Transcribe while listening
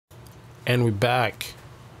And we're back.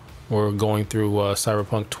 We're going through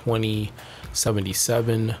Cyberpunk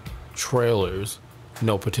 2077 trailers,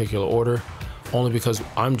 no particular order, only because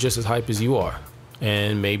I'm just as hype as you are.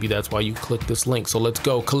 And maybe that's why you click this link. So let's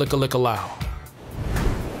go, click-a-lick-a-low.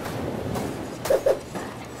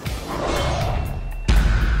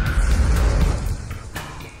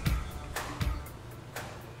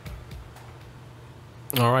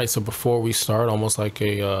 All right, so before we start, almost like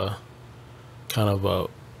a kind of a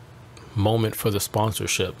moment for the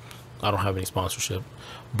sponsorship. I don't have any sponsorship,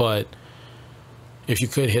 but if you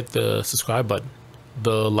could hit the subscribe button,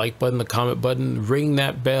 the like button, the comment button, ring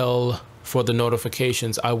that bell for the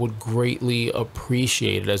notifications, I would greatly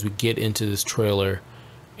appreciate it as we get into this trailer.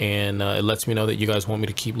 And it lets me know that you guys want me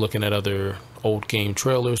to keep looking at other old game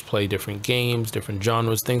trailers, play different games, different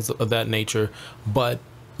genres, things of that nature. But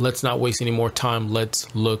let's not waste any more time.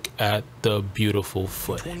 Let's look at the beautiful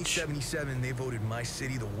footage. In 2077, they voted my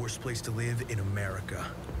city the worst place to live in America.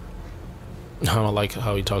 I don't like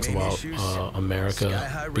how he talks about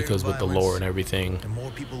America, because with the lore and everything, and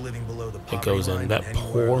more people living below the it goes in. That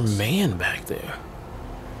poor man back there.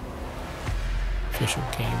 Official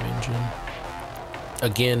game engine.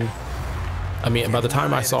 Again, I mean, by the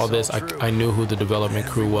time I saw this, I knew who the development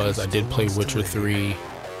crew was. I did play Witcher 3.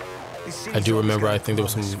 I do remember, I think there were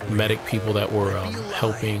some medic people that were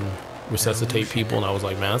helping resuscitate people, and I was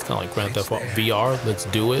like, man, that's kind of like Grand Theft Auto VR. Let's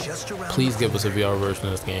do it. Please give us a VR version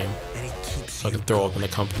of this game so I can throw up in the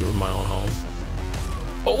comfort of my own home.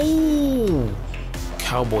 Oh,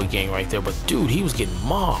 cowboy gang right there, but dude, he was getting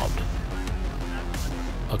mobbed.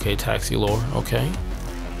 Okay, taxi lore. Okay.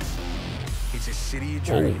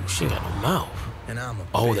 Oh, she got no mouth.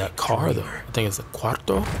 Oh, that car though. I think it's a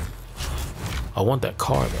Cuarto. I want that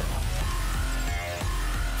car though.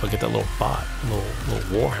 If I get that little bot, little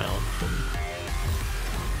warhound.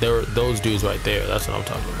 There are those dudes right there. That's what I'm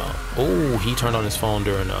talking about. Oh, he turned on his phone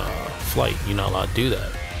during flight. You're not allowed to do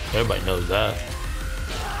that. Everybody knows that.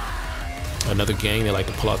 Another gang, they like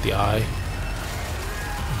to pull out the eye.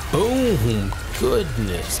 Boom!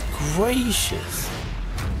 Goodness gracious.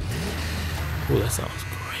 Oh, that sounds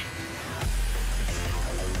great.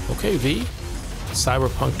 Okay, V.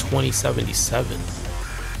 Cyberpunk 2077.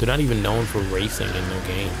 They're not even known for racing in their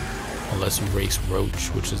game, unless you race Roach,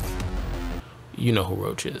 which is, you know who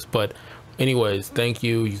Roach is. But anyways, thank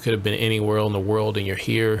you. You could have been anywhere in the world and you're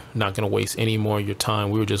here. Not going to waste any more of your time.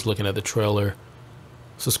 We were just looking at the trailer.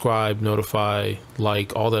 Subscribe, notify,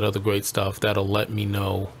 like, all that other great stuff. That'll let me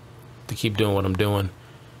know to keep doing what I'm doing.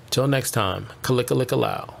 Till next time,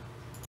 click-a-lick-a-low.